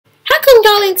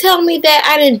come y'all ain't tell me that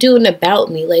I didn't do an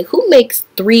about me? Like, who makes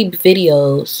 3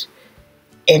 videos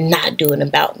and not do an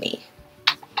about me?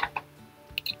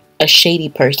 A shady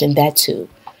person, that too.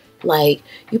 Like,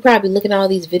 you probably looking at all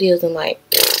these videos and like,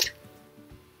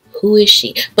 who is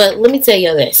she? But let me tell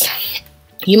you this.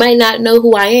 You might not know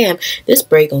who I am. This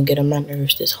break gonna get on my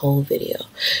nerves this whole video.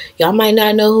 Y'all might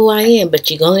not know who I am, but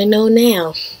you're gonna know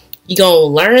now. You're gonna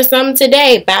learn something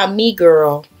today about me,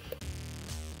 girl.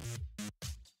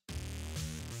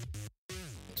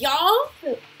 Y'all,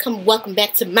 welcome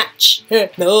back to my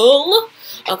channel.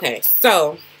 Okay,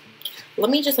 so let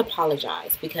me just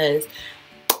apologize because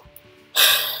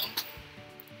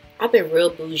I've been real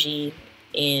bougie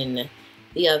in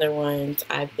the other ones.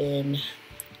 I've been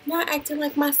not acting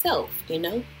like myself, you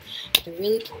know? I've been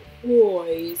really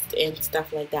poised and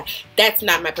stuff like that. That's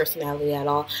not my personality at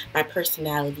all. My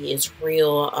personality is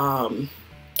real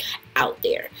out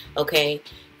there, okay?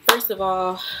 First of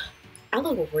all, I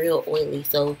look real oily,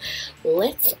 so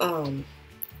let's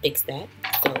fix that.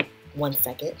 So 1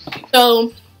 second.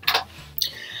 So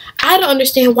I don't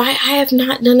understand why I have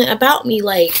not done it about me.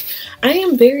 Like, I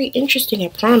am very interesting, I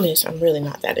promise. I'm really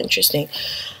not that interesting.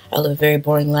 I live a very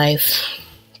boring life,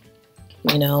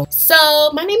 you know.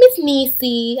 So my name is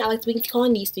Nisi. I like to be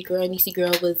called Nissigirl.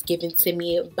 Nissigirl was given to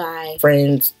me by a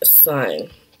friend's son.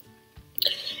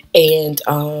 And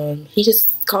he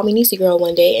just called me Nissigirl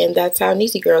one day, and that's how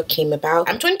Nissigirl came about.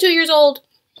 I'm 22 years old.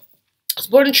 I was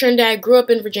born in Trinidad, grew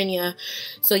up in Virginia.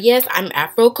 So yes, I'm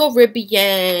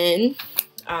Afro-Caribbean.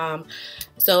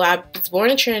 So I was born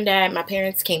in Trinidad. My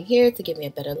parents came here to give me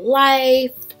a better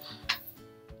life.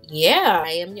 Yeah,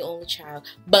 I am the only child.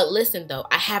 But listen though,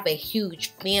 I have a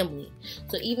huge family.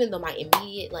 So even though my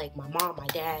immediate, like my mom, my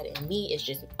dad, and me is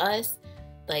just us,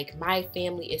 like my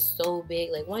family is so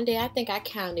big. Like one day I think I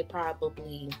counted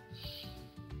probably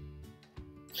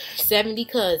 70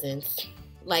 cousins.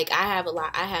 Like I have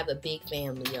a big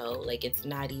family, yo. Like it's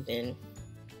not even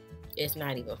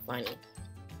funny.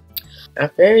 I'm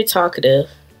very talkative.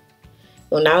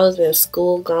 When I was in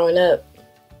school growing up,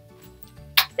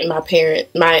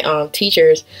 my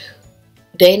teachers,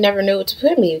 they never knew what to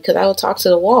put me because I would talk to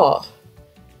the wall.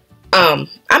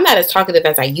 I'm not as talkative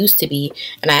as I used to be,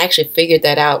 and I actually figured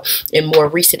that out in more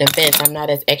recent events. I'm not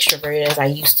as extroverted as I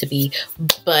used to be,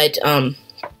 but I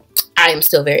am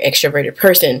still a very extroverted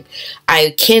person.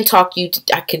 I could talk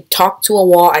to a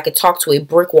wall. I could talk to a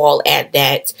brick wall at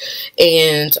that,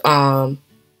 and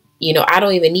you know, I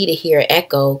don't even need to hear an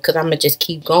echo because I'm gonna just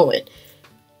keep going.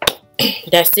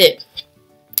 That's it.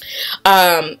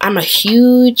 I'm a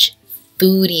huge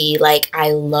foodie. Like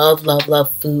I love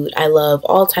food. I love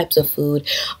all types of food.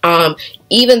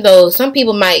 Even though some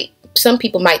people might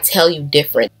tell you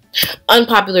different.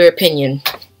 Unpopular opinion.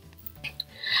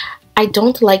 I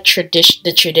don't like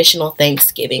the traditional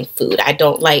Thanksgiving food. I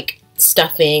don't like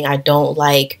stuffing. I don't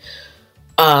like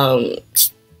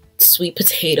sweet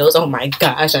potatoes. Oh my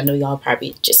gosh, I know y'all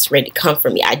probably just ready to come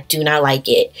for me. I do not like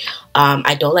it.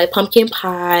 I don't like pumpkin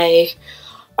pie.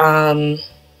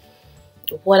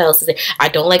 What else is it? I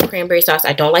don't like cranberry sauce.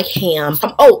 I don't like ham.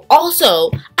 Oh,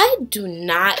 also, I do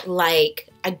not like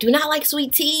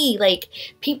sweet tea. Like,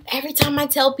 every time I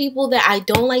tell people that I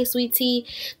don't like sweet tea,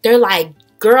 they're like,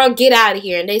 girl, get out of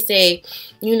here. And they say,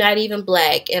 you're not even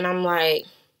black. And I'm like,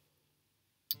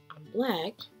 I'm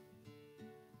black.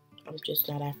 I'm just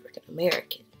not African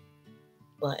American.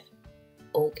 But,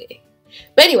 okay.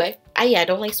 But anyway, I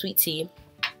don't like sweet tea.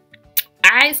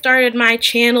 I started my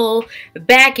channel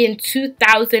back in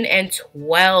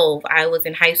 2012. I was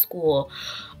in high school.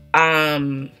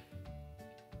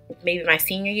 Maybe my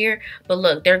senior year. But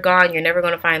look, they're gone. You're never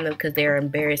going to find them because they're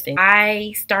embarrassing.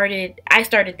 I started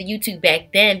the YouTube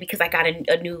back then because I got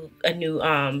a new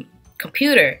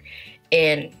computer.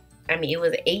 And I mean, it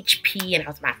was an HP, and it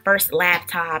was my first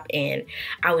laptop, and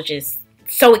I was just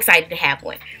so excited to have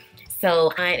one.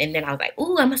 So, and then I was like,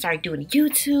 ooh, I'm gonna start doing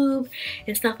YouTube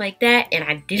and stuff like that. And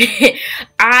I did it.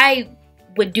 I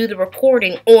would do the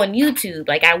recording on YouTube.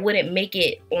 Like, I wouldn't make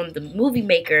it on the Movie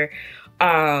Maker.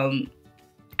 I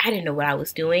didn't know what I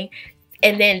was doing.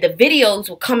 And then the videos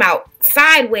would come out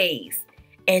sideways.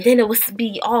 And then it would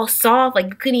be all soft. Like,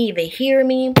 you couldn't even hear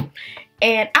me.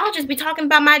 And I would just be talking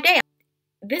about my day.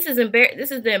 This is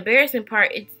the embarrassing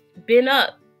part. It's been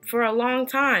up for a long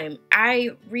time.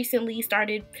 I recently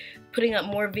started putting up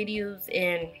more videos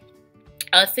in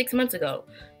 6 months ago.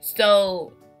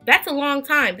 So that's a long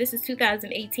time. This is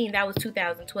 2018. That was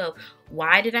 2012.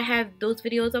 Why did I have those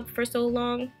videos up for so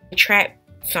long? Trap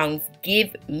songs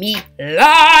give me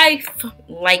life.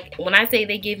 Like, when I say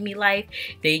they give me life,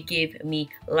 they give me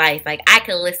life. Like, I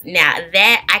could listen, now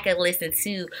that I could listen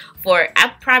to for,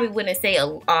 I probably wouldn't say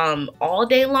all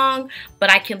day long, but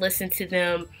I can listen to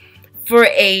them for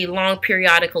a long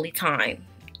periodically time.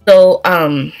 So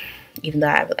even though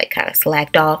I like kind of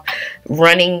slacked off,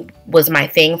 running was my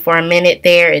thing for a minute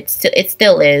there. It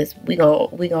still is. We're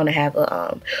gonna have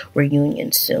a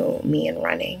reunion soon, me and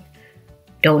running.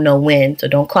 Don't know when, so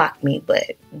don't clock me, but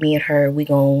me and her, we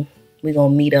gonna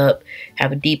meet up,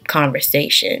 have a deep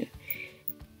conversation,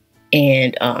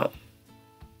 and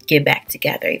get back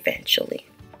together eventually.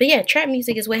 But yeah, trap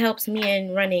music is what helps me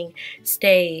and running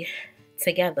stay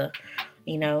together,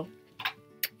 you know.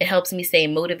 It helps me stay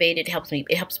motivated.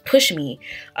 It helps push me.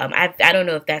 I don't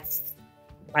know if that's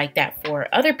like that for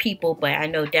other people, but I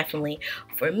know definitely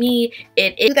for me,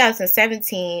 in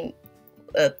 2017,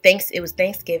 it was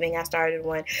Thanksgiving. I started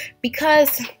one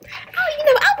because,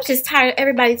 I was just tired of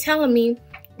everybody telling me,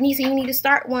 Nisa, you need to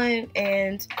start one,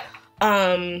 and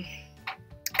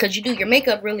because you do your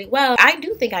makeup really well. I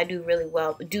do think I do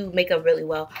makeup really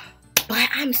well, but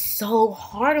I'm so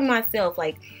hard on myself.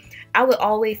 Like, I would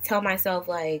always tell myself,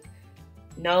 like,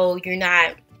 no, you're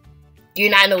not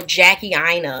no Jackie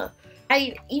Ina.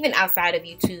 Even outside of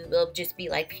YouTube, it'll just be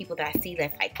like people that I see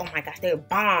that's like, oh my gosh, they're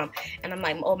bomb. And I'm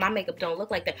like, oh, my makeup don't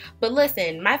look like that. But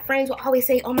listen, my friends will always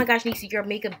say, oh my gosh, Nisa, your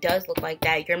makeup does look like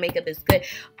that. Your makeup is good.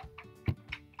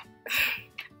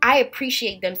 I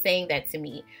appreciate them saying that to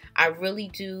me. I really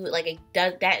do. Like,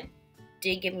 that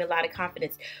did give me a lot of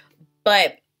confidence.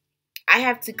 But I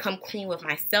have to come clean with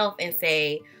myself and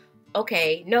say,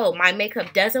 okay, no, my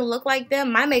makeup doesn't look like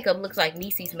them. My makeup looks like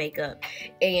Nisi's makeup.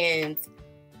 And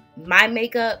my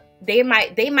makeup, they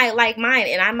might like mine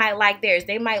and I might like theirs.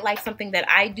 They might like something that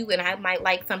I do and I might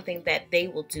like something that they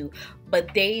will do.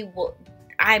 But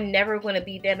I'm never going to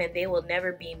be them and they will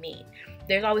never be me.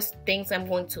 There's always things I'm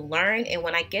going to learn, and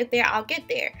when I get there, I'll get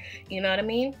there. You know what I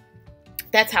mean?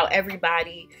 That's how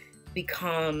everybody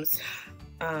becomes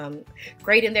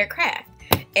great in their craft.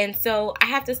 And so I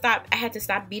had to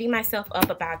stop beating myself up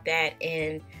about that,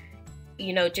 and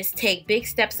just take big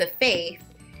steps of faith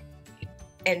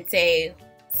and say,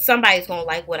 somebody's gonna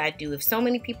like what I do. If so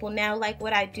many people now like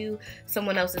what I do,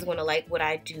 someone else is gonna like what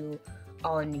I do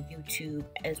on YouTube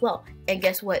as well. And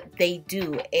guess what? They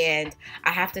do. And I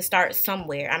have to start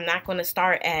somewhere. I'm not gonna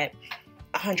start at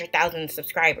 100,000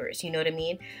 subscribers. You know what I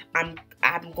mean? I'm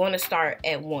going to start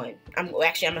at 1. I'm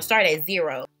gonna start at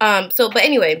 0. But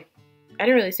anyway, I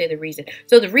didn't really say the reason.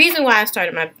 So the reason why I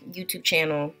started my YouTube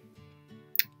channel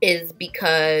is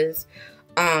because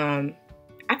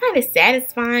I find it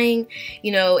satisfying,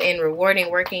 and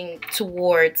rewarding working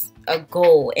towards a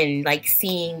goal, and like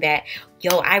seeing that,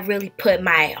 I really put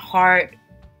my heart,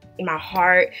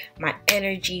 my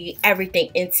energy,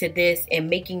 everything into this and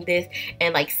making this,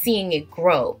 and like seeing it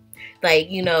grow. Like,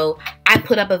 I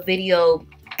put up a video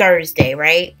Thursday,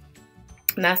 right?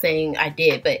 I'm not saying I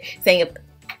did, but saying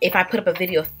if I put up a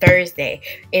video Thursday,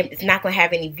 it's not going to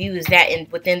have any views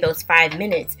within those 5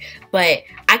 minutes. But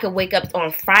I could wake up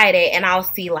on Friday and I'll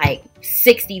see like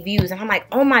 60 views. And I'm like,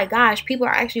 oh my gosh, people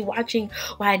are actually watching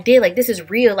what I did. Like, this is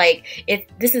real. Like,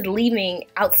 this is leaving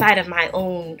outside of my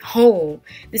own home.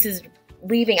 This is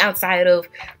leaving outside of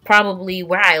probably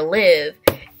where I live.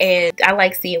 And I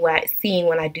like seeing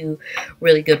when I do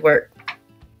really good work.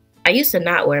 I used to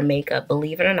not wear makeup,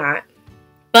 believe it or not.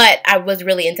 But I was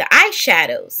really into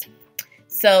eyeshadows.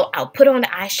 So I'll put on the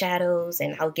eyeshadows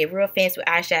and I'll get real fancy with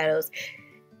eyeshadows.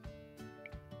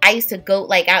 I used to go,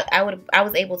 like, I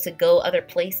was able to go other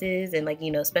places and, like,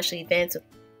 special events.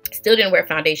 Still didn't wear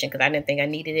foundation because I didn't think I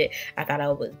needed it. I thought I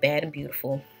was bad and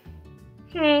beautiful.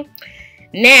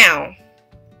 Now,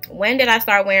 when did I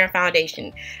start wearing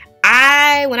foundation?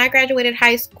 When I graduated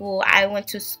high school, I went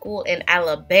to school in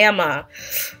Alabama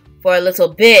for a little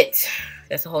bit.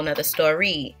 That's a whole nother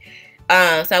story.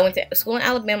 So I went to school in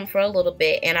Alabama for a little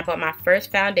bit, and I bought my first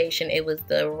foundation. It was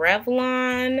the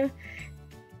Revlon.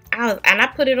 I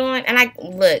put it on, and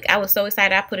I was so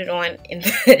excited. I put it on in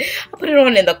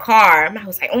the car. I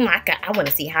was like, oh my God, I want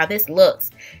to see how this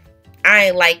looks. I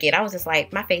ain't like it. I was just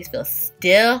like, my face feels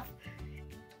stiff.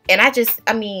 And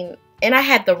and I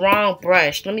had the wrong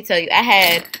brush. Let me tell you, I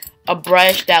had a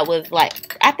brush that was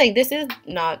like, I think this is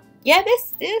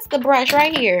the brush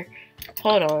right here.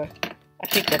 Hold on, I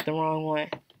picked up the wrong one.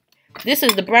 This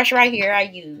is the brush right here I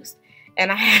used,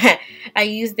 and I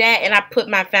used that, and I put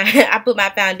my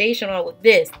foundation on with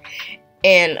this,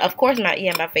 and of course my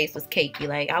face was cakey.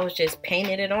 Like, I was just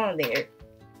painting it on there.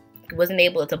 Wasn't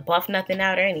able to buff nothing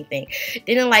out or anything.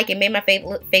 Didn't like it. Made my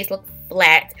face look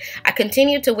flat. I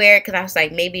continued to wear it because I was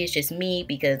like, maybe it's just me,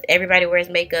 because everybody wears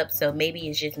makeup, so maybe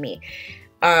it's just me.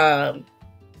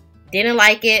 Didn't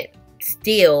like it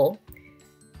still.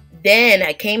 Then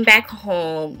I came back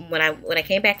home. When I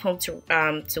came back home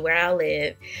to where I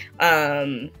live,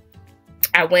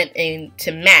 I went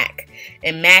into MAC,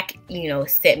 and MAC, you know,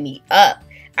 set me up.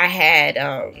 I had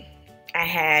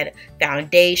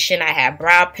foundation, I had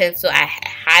brow pencil, I had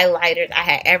highlighters, I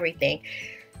had everything.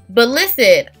 But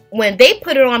listen, when they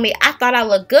put it on me, I thought I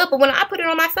looked good, but when I put it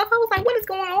on myself, I was like, what is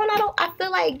going on? I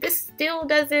feel like this still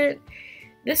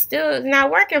is not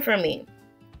working for me.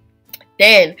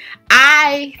 Then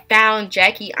I found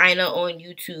Jackie Aina on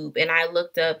YouTube, and I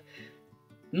looked up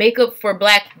makeup for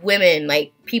black women,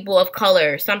 like people of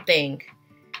color, something.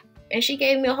 And she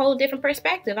gave me a whole different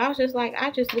perspective. I was just like,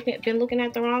 I just been looking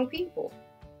at the wrong people.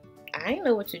 I didn't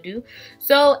know what to do.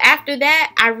 So after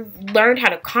that, I learned how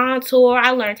to contour.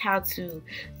 I learned how to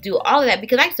do all of that,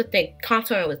 because I used to think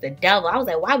contouring was the devil. I was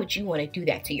like, why would you want to do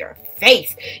that to your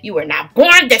face? You were not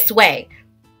born this way.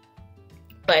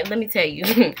 But let me tell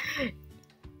you,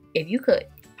 if you could,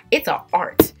 it's an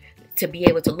art to be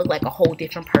able to look like a whole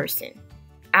different person.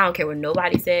 I don't care what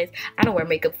nobody says. I don't wear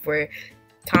makeup for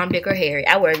Tom, Dick, or Harry.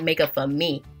 I wear makeup for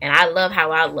me, and I love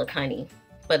how I look, honey.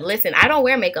 But listen, I don't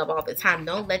wear makeup all the time.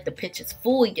 Don't let the pictures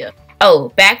fool you.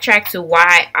 Oh, backtrack to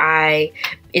why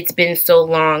it's been so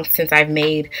long since I've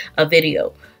made a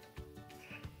video.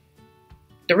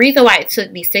 The reason why it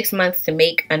took me 6 months to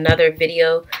make another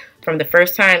video from the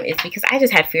first time is because I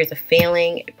just had fears of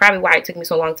failing. Probably why it took me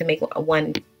so long to make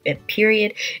one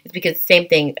period is because the same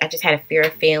thing. I just had a fear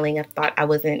of failing. I thought I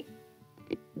wasn't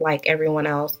like everyone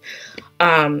else.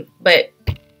 But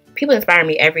people inspire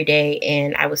me every day,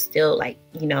 and I was still like,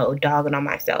 you know, dogging on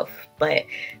myself. But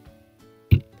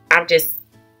I'm just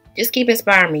keep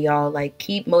inspiring me, y'all. Like,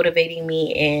 keep motivating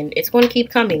me, and it's going to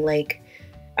keep coming. Like,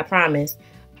 I promise.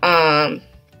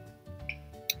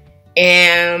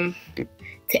 And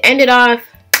to end it off,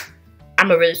 I'm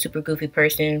a really super goofy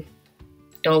person.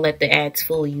 Don't let the ads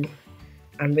fool you.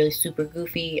 I'm really super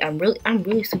goofy. I'm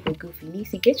really super goofy.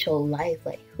 Nisi, get your life.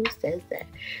 Like, who says that?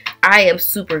 I am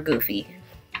super goofy.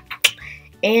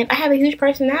 And I have a huge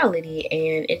personality,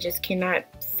 and it just cannot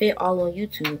fit all on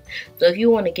YouTube. So if you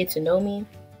want to get to know me,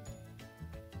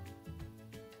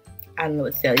 I don't know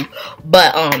what to tell you.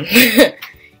 But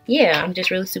yeah, I'm just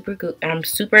really super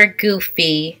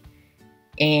goofy.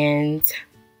 And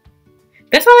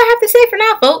that's all I have to say for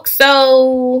now, folks.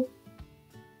 So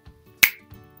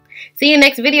see you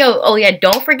next video. Oh yeah,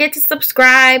 don't forget to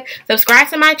subscribe. Subscribe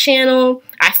to my channel.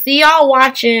 I see y'all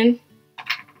watching.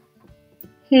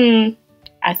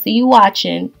 I see you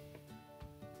watching.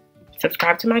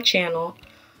 Subscribe to my channel.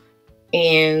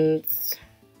 And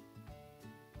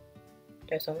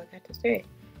that's all I got to say.